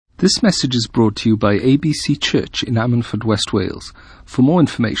This message is brought to you by ABC Church in Ammanford, West Wales. For more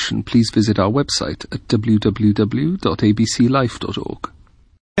information, please visit our website at www.abclife.org.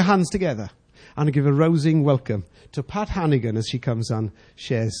 Your hands together and give a rousing welcome to Pat Hannigan as she comes and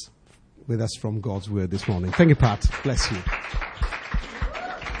shares with us from God's Word this morning. Thank you, Pat. Bless you.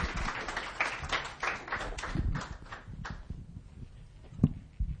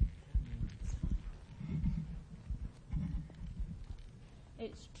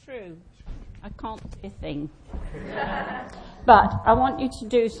 It's true. I can't see a thing. But I want you to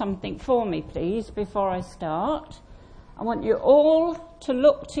do something for me, please, before I start. I want you all to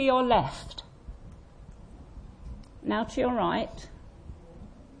look to your left. Now to your right.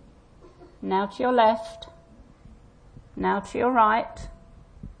 Now to your left. Now to your right.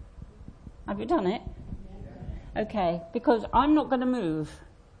 Have you done it? Okay, because I'm not going to move.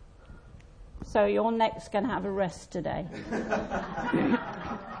 So your neck's going to have a rest today.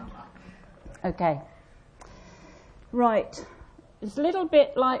 Okay. Right. It's a little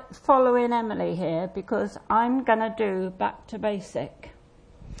bit like following Emily here because I'm going to do back to basic.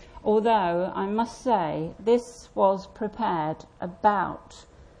 Although I must say this was prepared about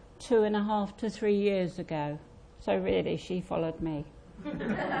 2.5 to 3 years ago. So really she followed me.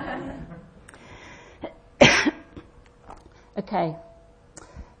 Okay.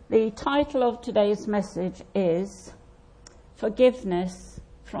 The title of today's message is Forgiveness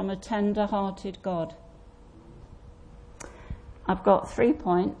from a Tender-Hearted God. I've got 3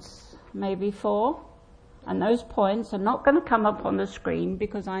 points, maybe 4, and those points are not going to come up on the screen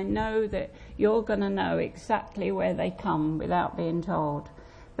because I know that you're going to know exactly where they come without being told.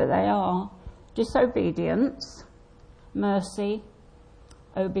 But they are disobedience, mercy,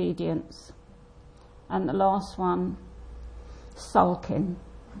 obedience, and the last one, sulking.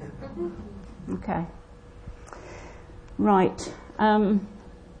 Okay. Right.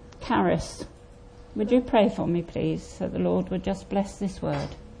 Caris, would you pray for me, please, so the Lord would just bless this word?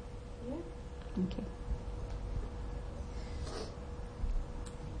 Yeah. Thank you.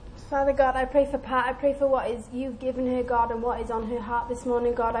 Father God, I pray for Pat. I pray for what is you've given her, God, and what is on her heart this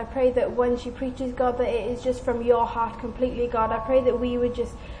morning, God. I pray that when she preaches, God, that it is just from your heart completely, God. I pray that we would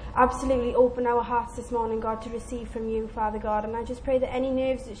just absolutely open our hearts this morning, God, to receive from you, Father God. And I just pray that any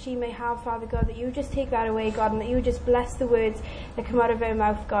nerves that she may have, Father God, that you just take that away, God, and that you just bless the words that come out of her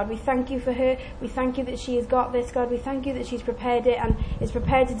mouth, God. We thank you for her. We thank you that she has got this, God. We thank you that she's prepared it and is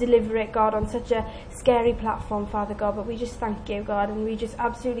prepared to deliver it, God, on such a scary platform, Father God. But we just thank you, God, and we just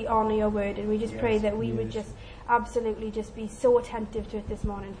absolutely honour your word, and we just pray that we would just absolutely just be so attentive to it this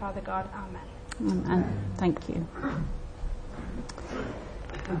morning, Father God. Amen. Amen. Thank you.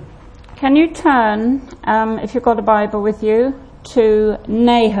 Can you turn, if you've got a Bible with you, to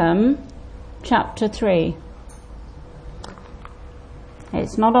Nahum chapter 3.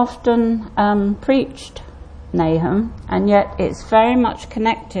 It's not often preached, Nahum, and yet it's very much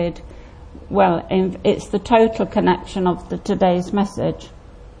connected. Well, it's the total connection of today's message.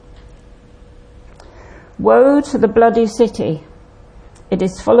 Woe to the bloody city. It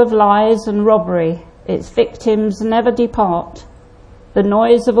is full of lies and robbery. Its victims never depart. The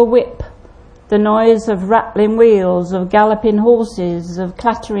noise of a whip, the noise of rattling wheels, of galloping horses, of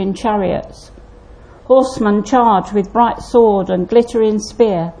clattering chariots. Horsemen charge with bright sword and glittering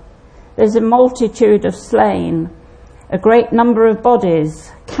spear. There's a multitude of slain, a great number of bodies,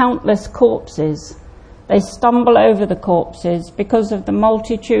 countless corpses. They stumble over the corpses because of the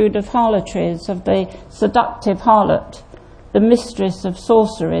multitude of harlotries of the seductive harlot, the mistress of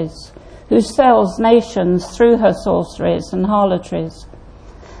sorceries, who sells nations through her sorceries and harlotries,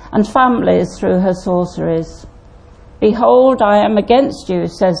 and families through her sorceries. Behold, I am against you,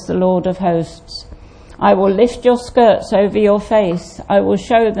 says the Lord of hosts. I will lift your skirts over your face. I will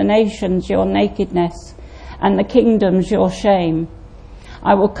show the nations your nakedness, and the kingdoms your shame.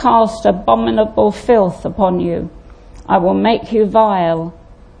 I will cast abominable filth upon you. I will make you vile,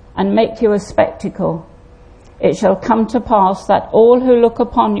 and make you a spectacle. It shall come to pass that all who look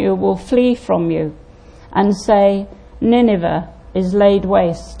upon you will flee from you, and say, Nineveh is laid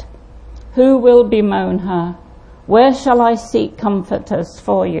waste. Who will bemoan her? Where shall I seek comforters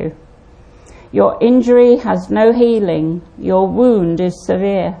for you? Your injury has no healing. Your wound is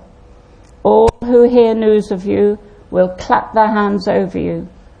severe. All who hear news of you will clap their hands over you.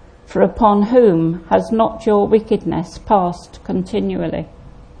 For upon whom has not your wickedness passed continually?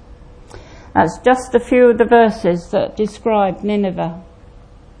 That's just a few of the verses that describe Nineveh.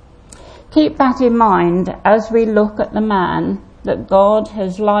 Keep that in mind as we look at the man that God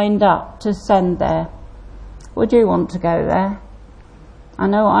has lined up to send there. Would you want to go there? I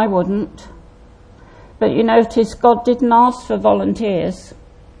know I wouldn't. But you notice God didn't ask for volunteers.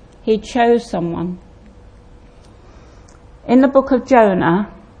 He chose someone. In the book of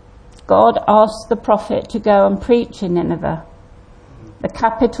Jonah, God asked the prophet to go and preach in Nineveh, the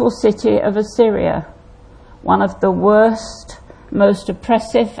capital city of Assyria, one of the worst, most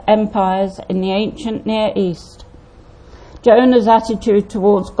oppressive empires in the ancient Near East. Jonah's attitude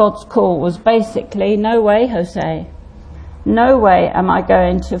towards God's call was basically, no way, Jose. No way am I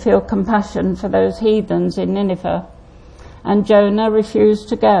going to feel compassion for those heathens in Nineveh. And Jonah refused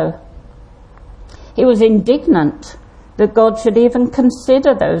to go. He was indignant that God should even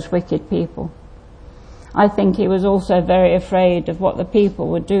consider those wicked people. I think he was also very afraid of what the people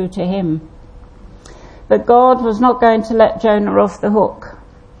would do to him. But God was not going to let Jonah off the hook,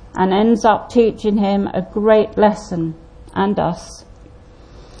 and ends up teaching him a great lesson, and us.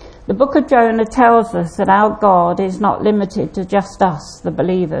 The book of Jonah tells us that our God is not limited to just us, the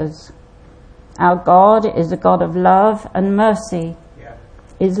believers. Our God is a God of love and mercy,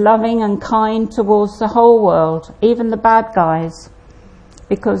 is loving and kind towards the whole world, even the bad guys,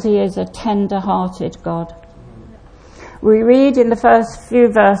 because he is a tender-hearted God. We read in the first few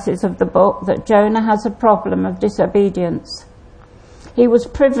verses of the book that Jonah has a problem of disobedience. He was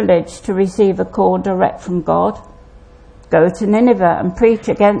privileged to receive a call direct from God. Go to Nineveh and preach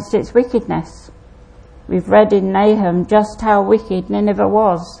against its wickedness. We've read in Nahum just how wicked Nineveh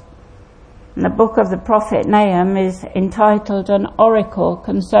was. And the book of the prophet Nahum is entitled An Oracle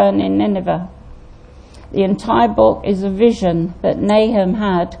Concerning Nineveh. The entire book is a vision that Nahum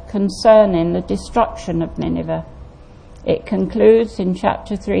had concerning the destruction of Nineveh. It concludes in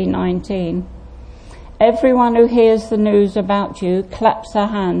chapter 3:19. Everyone who hears the news about you claps their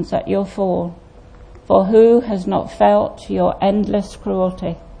hands at your fall, for who has not felt your endless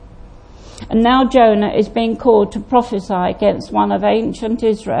cruelty? And now Jonah is being called to prophesy against one of ancient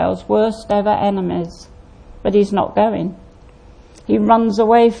Israel's worst ever enemies, but he's not going. He runs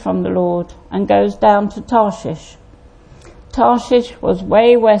away from the Lord and goes down to Tarshish. Tarshish was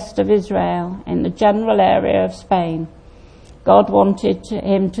way west of Israel in the general area of Spain. God wanted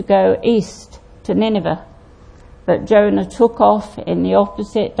him to go east to Nineveh, but Jonah took off in the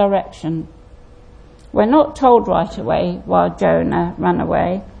opposite direction. We're not told right away why Jonah ran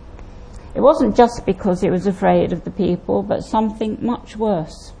away. It wasn't just because he was afraid of the people, but something much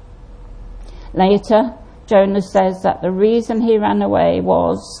worse. Later, Jonah says that the reason he ran away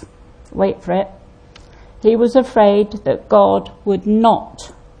was, wait for it, he was afraid that God would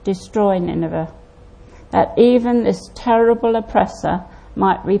not destroy Nineveh, that even this terrible oppressor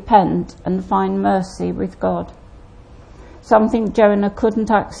might repent and find mercy with God. Something Jonah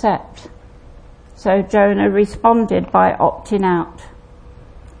couldn't accept. So Jonah responded by opting out.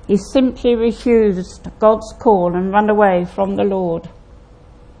 He simply refused God's call and ran away from the Lord.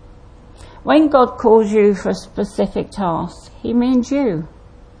 When God calls you for a specific task, he means you,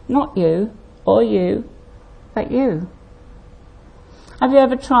 not you or you, but you. Have you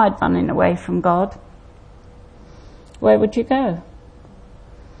ever tried running away from God? Where would you go?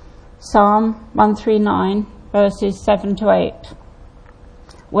 Psalm 139, verses 7 to 8.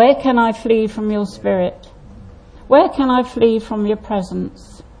 Where can I flee from your spirit? Where can I flee from your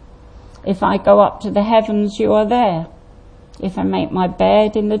presence? If I go up to the heavens, you are there. If I make my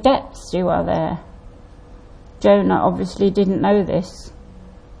bed in the depths, you are there. Jonah obviously didn't know this,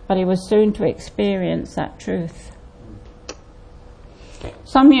 but he was soon to experience that truth.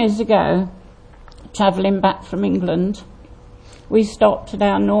 Some years ago, travelling back from England, we stopped at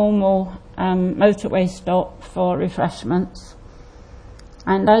our normal motorway stop for refreshments.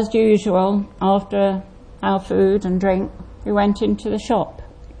 And as usual, after our food and drink, we went into the shop.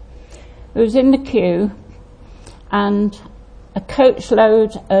 It was in the queue, and a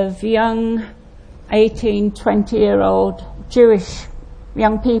coachload of young 18, 20-year-old Jewish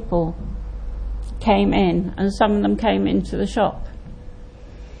young people came in, and some of them came into the shop.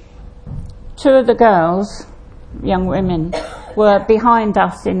 Two of the girls, young women, were behind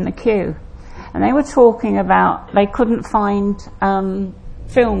us in the queue, and they were talking about they couldn't find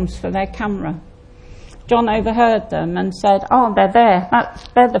films for their camera. John overheard them and said, "Oh, they're there.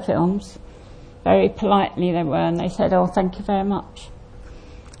 They're the films." Very politely they were, and they said, "Oh, thank you very much."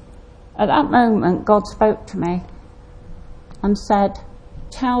 At that moment, God spoke to me and said,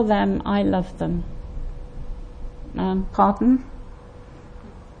 "Tell them I love them." Pardon?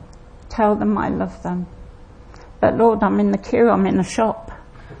 Tell them I love them. But Lord, I'm in the queue, I'm in the shop.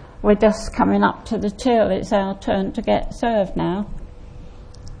 We're just coming up to the till. It's our turn to get served now.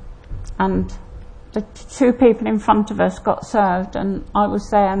 And the two people in front of us got served, and I was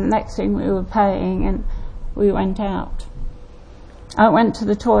there, and the next thing we were paying, and we went out. I went to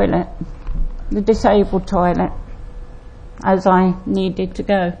the toilet, the disabled toilet, as I needed to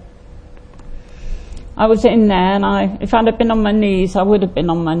go. I was in there, and if I'd have been on my knees, I would have been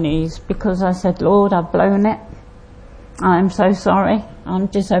on my knees, because I said, Lord, I've blown it. I'm so sorry. I'm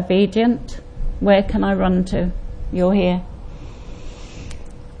disobedient. Where can I run to? You're here.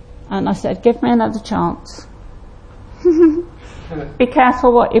 And I said, give me another chance. Be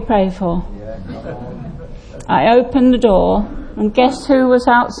careful what you pray for. I opened the door, and guess who was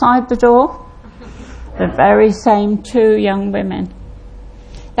outside the door? The very same two young women.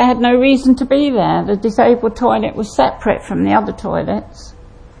 They had no reason to be there. The disabled toilet was separate from the other toilets,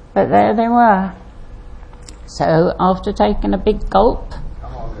 but there they were. So after taking a big gulp,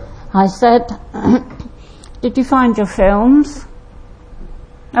 I said, did you find your films?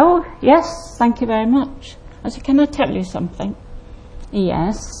 Oh, yes, thank you very much. I said, can I tell you something?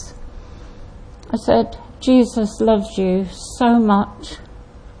 Yes. I said, Jesus loves you so much.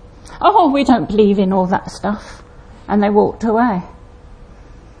 Oh, we don't believe in all that stuff. And they walked away.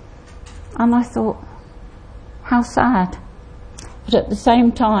 And I thought, how sad. But at the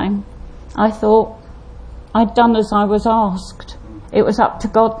same time, I thought, I'd done as I was asked. It was up to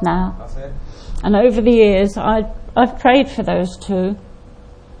God now. That's it. And over the years, I've prayed for those two.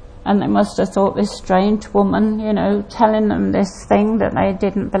 And they must have thought, this strange woman, telling them this thing that they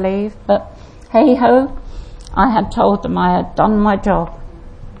didn't believe. But hey-ho, I had told them I had done my job.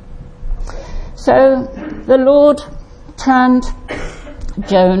 So the Lord turned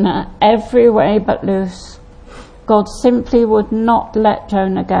Jonah every way but loose. God simply would not let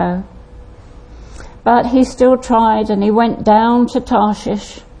Jonah go. But he still tried, and he went down to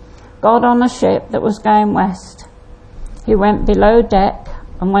Tarshish, got on a ship that was going west. He went below deck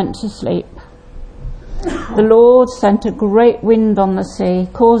and went to sleep. The Lord sent a great wind on the sea,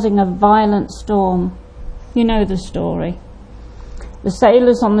 causing a violent storm. You know the story. The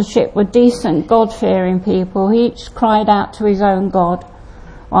sailors on the ship were decent, God-fearing people. Each cried out to his own God,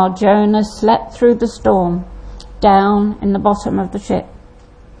 while Jonah slept through the storm, down in the bottom of the ship.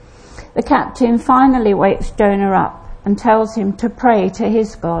 The captain finally wakes Jonah up and tells him to pray to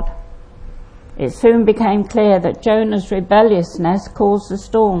his God. It soon became clear that Jonah's rebelliousness caused the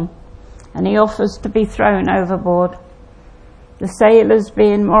storm, and he offers to be thrown overboard. The sailors,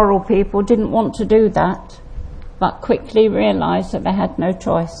 being moral people, didn't want to do that, but quickly realised that they had no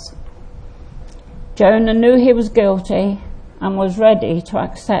choice. Jonah knew he was guilty and was ready to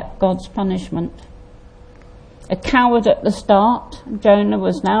accept God's punishment. A coward at the start, Jonah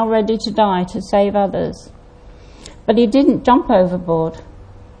was now ready to die to save others. But he didn't jump overboard.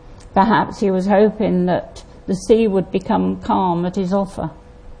 Perhaps he was hoping that the sea would become calm at his offer.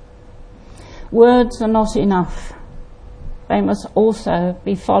 Words are not enough. They must also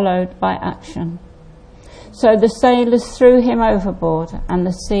be followed by action. So the sailors threw him overboard, and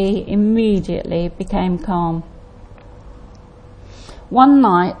the sea immediately became calm. One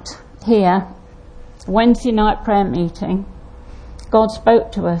night here, Wednesday night prayer meeting, God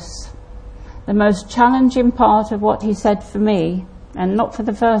spoke to us. The most challenging part of what he said for me, and not for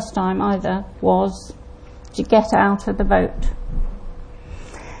the first time either, was to get out of the boat.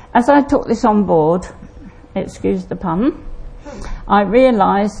 As I took this on board, excuse the pun, I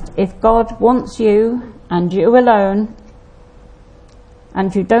realised if God wants you and you alone,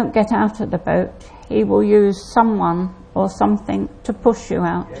 and you don't get out of the boat, he will use someone or something to push you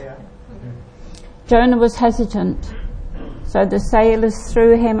out. Jonah was hesitant, so the sailors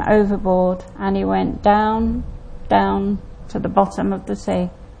threw him overboard, and he went down, down to the bottom of the sea.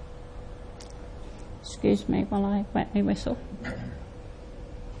 Excuse me while I wet my whistle.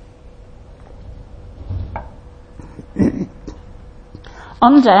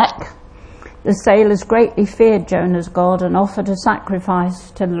 On deck, the sailors greatly feared Jonah's God and offered a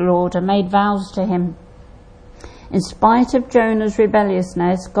sacrifice to the Lord and made vows to him. In spite of Jonah's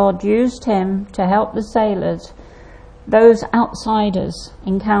rebelliousness, God used him to help the sailors, those outsiders,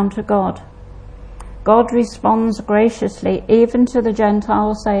 encounter God. God responds graciously even to the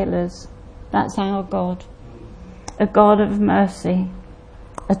Gentile sailors. That's our God. A God of mercy,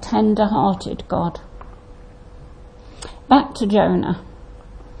 a tender-hearted God. Back to Jonah.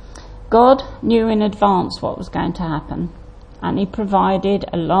 God knew in advance what was going to happen, and he provided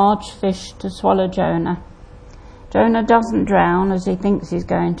a large fish to swallow Jonah. Jonah doesn't drown as he thinks he's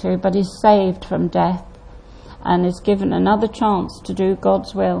going to, but is saved from death and is given another chance to do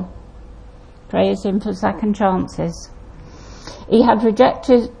God's will. Praise him for second chances. He had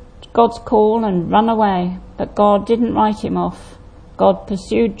rejected God's call and run away, but God didn't write him off. God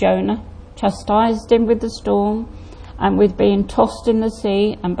pursued Jonah, chastised him with the storm and with being tossed in the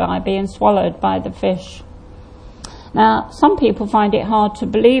sea and by being swallowed by the fish. Now, some people find it hard to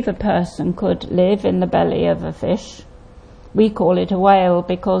believe a person could live in the belly of a fish, We call it a whale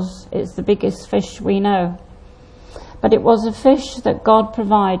because it's the biggest fish we know. But it was a fish that God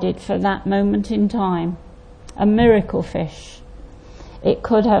provided for that moment in time, a miracle fish. It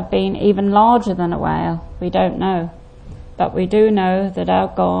could have been even larger than a whale, we don't know. But we do know that our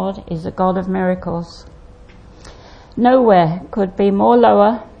God is a God of miracles. Nowhere could be more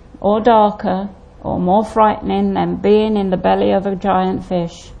lower or darker or more frightening than being in the belly of a giant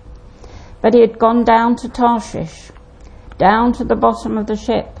fish. But he had gone down to Tarshish, down to the bottom of the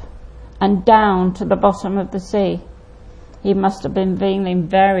ship, and down to the bottom of the sea. He must have been feeling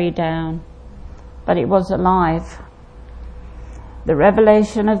very down, but he was alive. The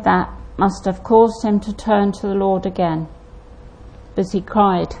revelation of that must have caused him to turn to the Lord again, as he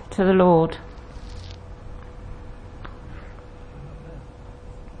cried to the Lord.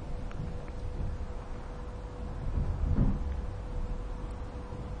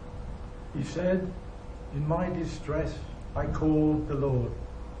 He said, "In my distress I called the Lord,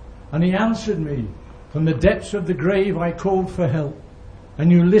 and he answered me. From the depths of the grave I called for help, and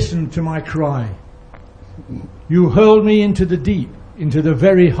you listened to my cry. You hurled me into the deep, into the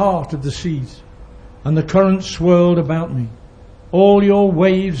very heart of the seas, and the currents swirled about me. All your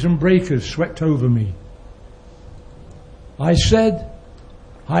waves and breakers swept over me. I said,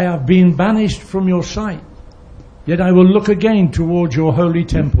 I have been banished from your sight, yet I will look again towards your holy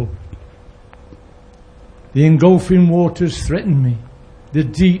temple. The engulfing waters threatened me. The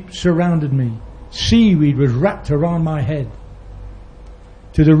deep surrounded me. Seaweed was wrapped around my head.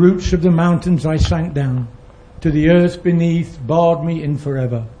 To the roots of the mountains I sank down. To the earth beneath barred me in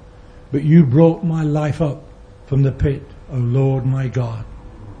forever. But you brought my life up from the pit, O Lord my God.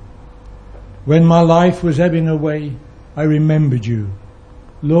 When my life was ebbing away, I remembered you,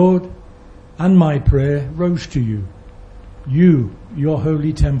 Lord, and my prayer rose to you, your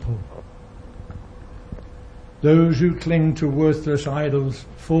holy temple. Those who cling to worthless idols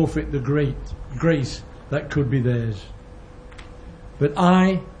forfeit the great grace that could be theirs. But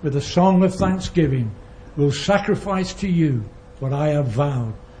I, with a song of thanksgiving, will sacrifice to you what I have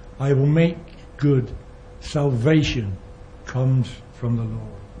vowed. I will make good. Salvation comes from the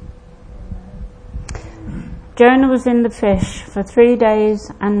Lord. Jonah was in the fish for 3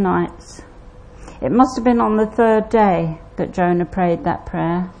 days and nights. It must have been on the third day that Jonah prayed that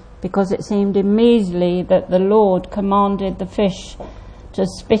prayer, because it seemed immediately that the Lord commanded the fish to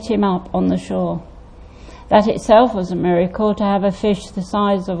spit him up on the shore. That itself was a miracle, to have a fish the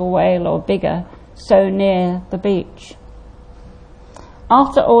size of a whale or bigger so near the beach.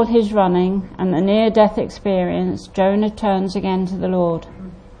 After all his running and the near-death experience, Jonah turns again to the Lord.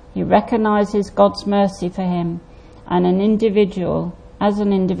 He recognises God's mercy for him and as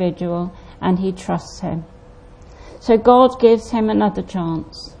an individual, and he trusts him. So God gives him another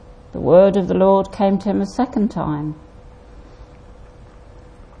chance. The word of the Lord came to him a second time.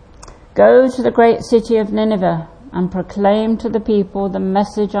 Go to the great city of Nineveh and proclaim to the people the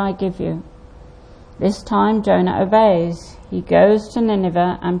message I give you. This time Jonah obeys. He goes to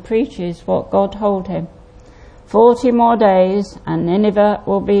Nineveh and preaches what God told him. 40 more days and Nineveh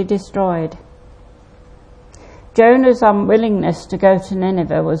will be destroyed. Jonah's unwillingness to go to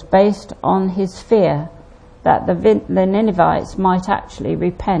Nineveh was based on his fear that the Ninevites might actually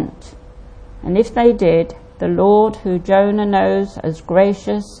repent. And if they did, the Lord, who Jonah knows as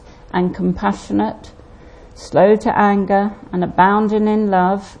gracious and compassionate, slow to anger and abounding in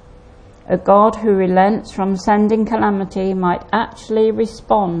love, a God who relents from sending calamity, might actually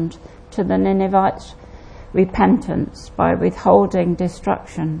respond to the Ninevites' repentance by withholding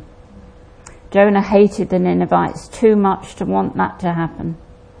destruction. Jonah hated the Ninevites too much to want that to happen.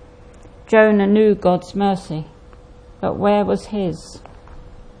 Jonah knew God's mercy, but where was his?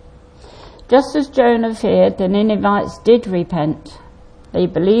 Just as Jonah feared, the Ninevites did repent. They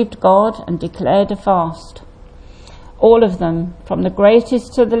believed God and declared a fast. All of them, from the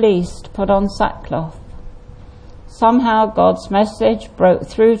greatest to the least, put on sackcloth. Somehow God's message broke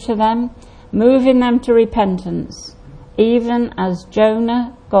through to them, moving them to repentance, even as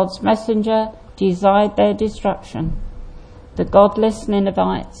Jonah, God's messenger, desired their destruction. The godless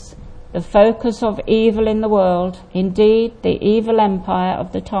Ninevites, the focus of evil in the world, indeed the evil empire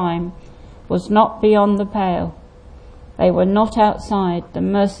of the time, was not beyond the pale. They were not outside the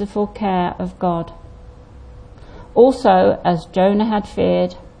merciful care of God. Also, as Jonah had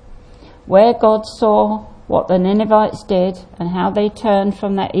feared, where God saw what the Ninevites did and how they turned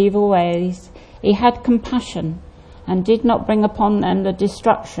from their evil ways, he had compassion and did not bring upon them the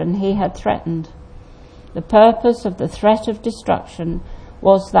destruction he had threatened. The purpose of the threat of destruction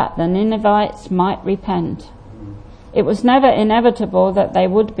was that the Ninevites might repent. It was never inevitable that they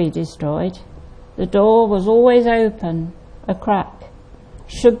would be destroyed. The door was always open a crack.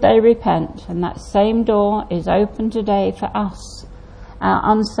 Should they repent, and that same door is open today for us, our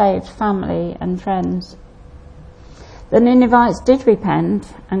unsaved family and friends. The Ninevites did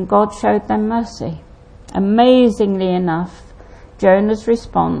repent, and God showed them mercy. Amazingly enough, Jonah's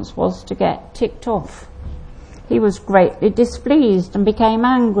response was to get ticked off. He was greatly displeased and became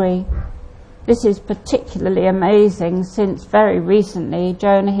angry. This is particularly amazing since very recently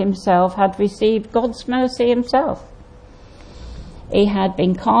Jonah himself had received God's mercy himself. He had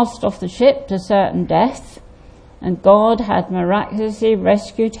been cast off the ship to certain death, and God had miraculously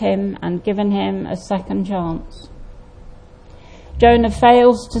rescued him and given him a second chance. Jonah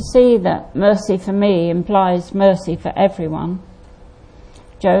fails to see that mercy for me implies mercy for everyone.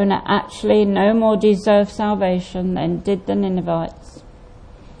 Jonah actually no more deserved salvation than did the Ninevites.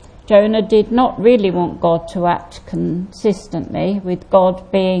 Jonah did not really want God to act consistently, with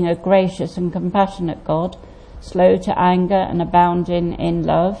God being a gracious and compassionate God, slow to anger and abounding in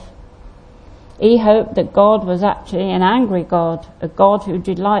love. He hoped that God was actually an angry God, a God who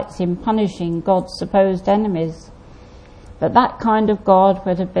delights in punishing God's supposed enemies. But that kind of God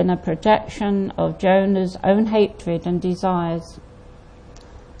would have been a projection of Jonah's own hatred and desires.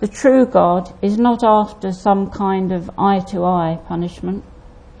 The true God is not after some kind of eye-to-eye punishment,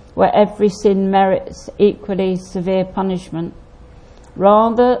 where every sin merits equally severe punishment.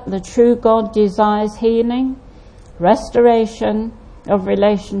 Rather, the true God desires healing, restoration of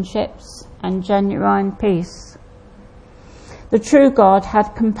relationships, and genuine peace. The true God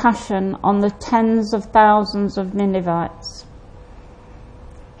had compassion on the tens of thousands of Ninevites.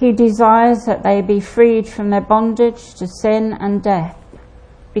 He desires that they be freed from their bondage to sin and death,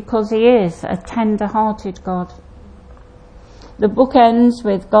 because he is a tender-hearted God. The book ends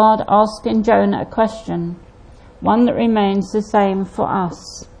with God asking Jonah a question, one that remains the same for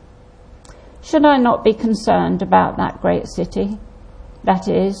us. Should I not be concerned about that great city? That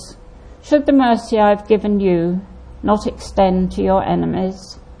is, should the mercy I've given you not extend to your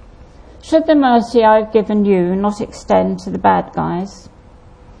enemies? Should the mercy I've given you not extend to the bad guys?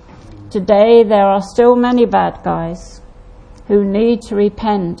 Today there are still many bad guys who need to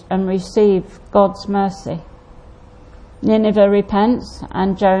repent and receive God's mercy. Nineveh repents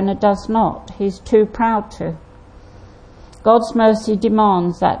and Jonah does not. He's too proud to. God's mercy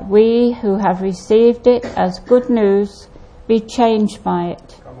demands that we who have received it as good news be changed by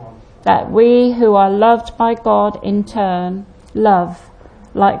it. That we who are loved by God in turn love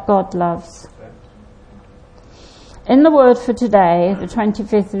like God loves. In the word for today, the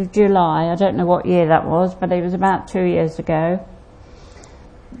 25th of July, I don't know what year that was, but it was about 2 years ago,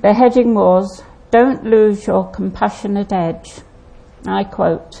 the heading was, "Don't lose your compassionate edge." I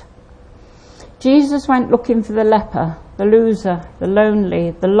quote, Jesus went looking for the leper, the loser, the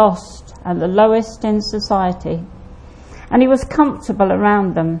lonely, the lost, and the lowest in society, and he was comfortable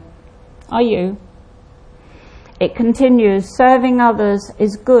around them. Are you? It continues, serving others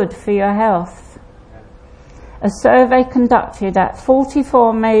is good for your health. A survey conducted at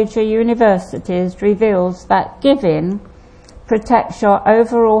 44 major universities reveals that giving protects your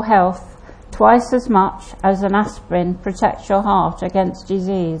overall health twice as much as an aspirin protects your heart against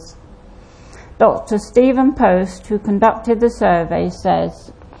disease. Dr. Stephen Post, who conducted the survey,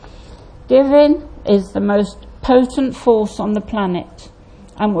 says, "Giving is the most potent force on the planet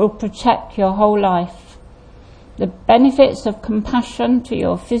and will protect your whole life. The benefits of compassion to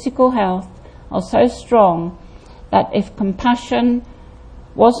your physical health are so strong that if compassion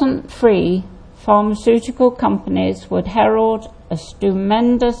wasn't free, pharmaceutical companies would herald a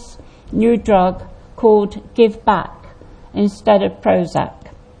stupendous new drug called Give Back instead of Prozac."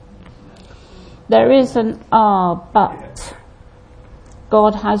 There is an but.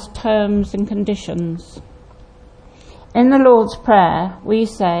 God has terms and conditions. In the Lord's Prayer, we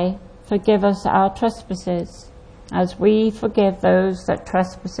say, "Forgive us our trespasses, as we forgive those that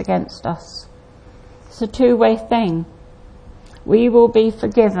trespass against us." It's a two-way thing. We will be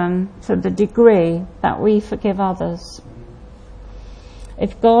forgiven to the degree that we forgive others.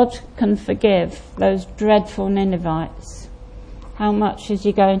 If God can forgive those dreadful Ninevites, how much is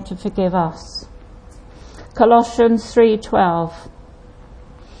he going to forgive us? Colossians 3:12.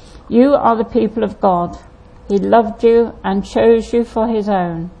 You are the people of God. He loved you and chose you for his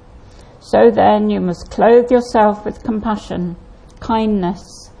own. So then you must clothe yourself with compassion,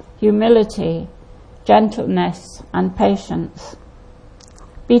 kindness, humility, gentleness, and patience.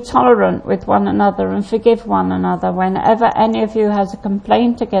 Be tolerant with one another and forgive one another. Whenever any of you has a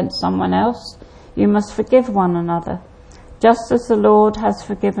complaint against someone else, you must forgive one another, just as the Lord has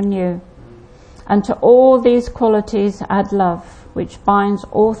forgiven you. And to all these qualities add love, which binds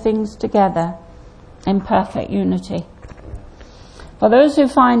all things together in perfect unity. For those who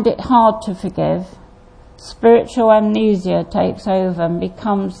find it hard to forgive, spiritual amnesia takes over and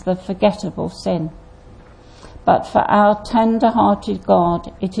becomes the forgettable sin. But for our tender-hearted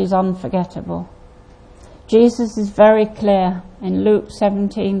God, it is unforgettable. Jesus is very clear in Luke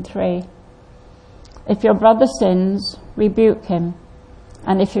 17:3. If your brother sins, rebuke him,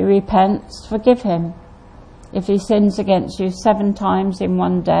 and if he repents, forgive him. If he sins against you 7 times in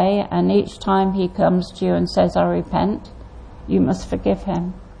one day, and each time he comes to you and says, I repent, you must forgive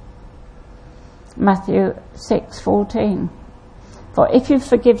him. Matthew 6:14. For if you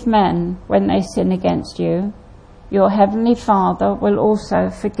forgive men when they sin against you, your heavenly Father will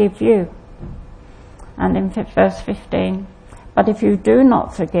also forgive you. And in verse 15, but if you do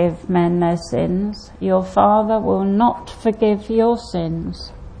not forgive men their sins, your Father will not forgive your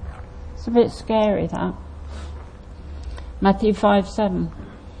sins. It's a bit scary, that. Matthew 5:7.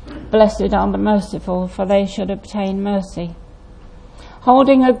 Blessed are the merciful, for they should obtain mercy.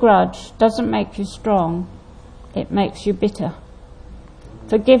 Holding a grudge doesn't make you strong, it makes you bitter.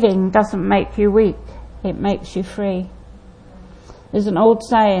 Forgiving doesn't make you weak, it makes you free. There's an old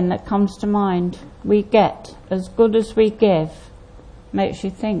saying that comes to mind, we get as good as we give. Makes you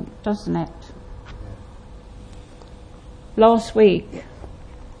think, doesn't it? Last week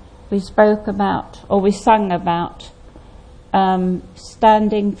we spoke about, or we sang about,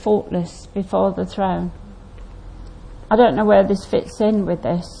 standing faultless before the throne. I don't know where this fits in with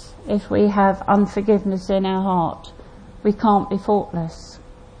this. If we have unforgiveness in our heart, we can't be faultless.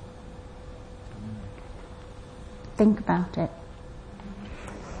 Think about it.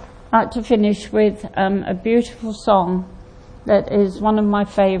 I'd like to finish with a beautiful song that is one of my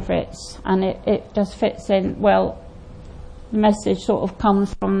favourites, and it just fits in well. The message sort of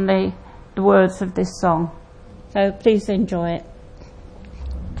comes from the words of this song. So please enjoy it.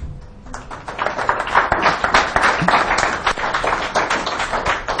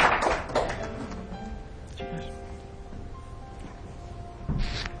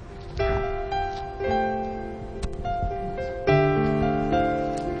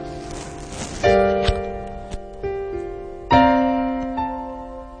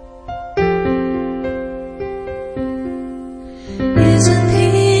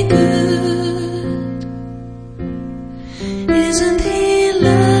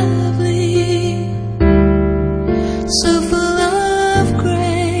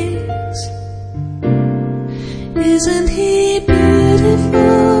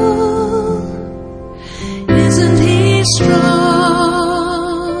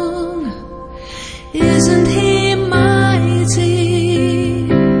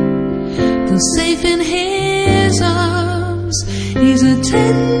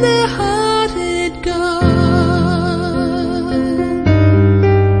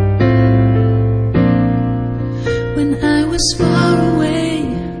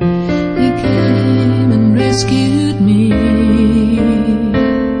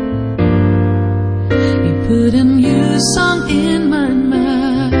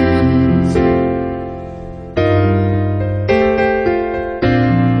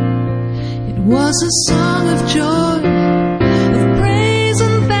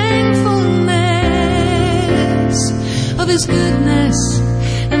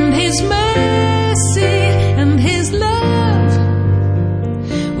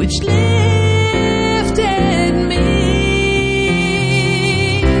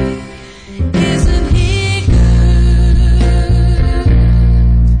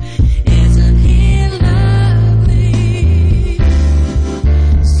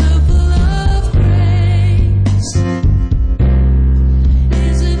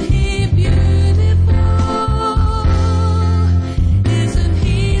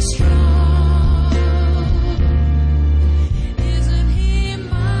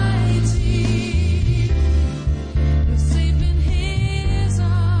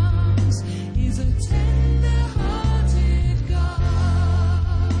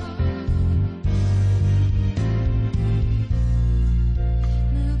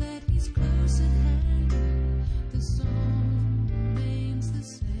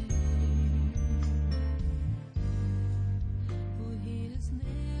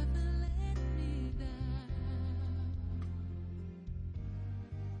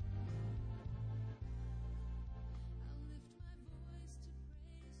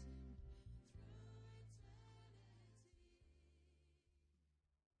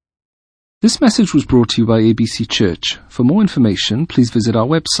 This message was brought to you by ABC Church. For more information, please visit our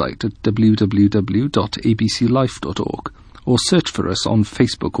website at www.abclife.org or search for us on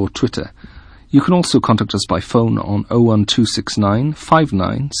Facebook or Twitter. You can also contact us by phone on 01269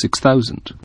 59 6000.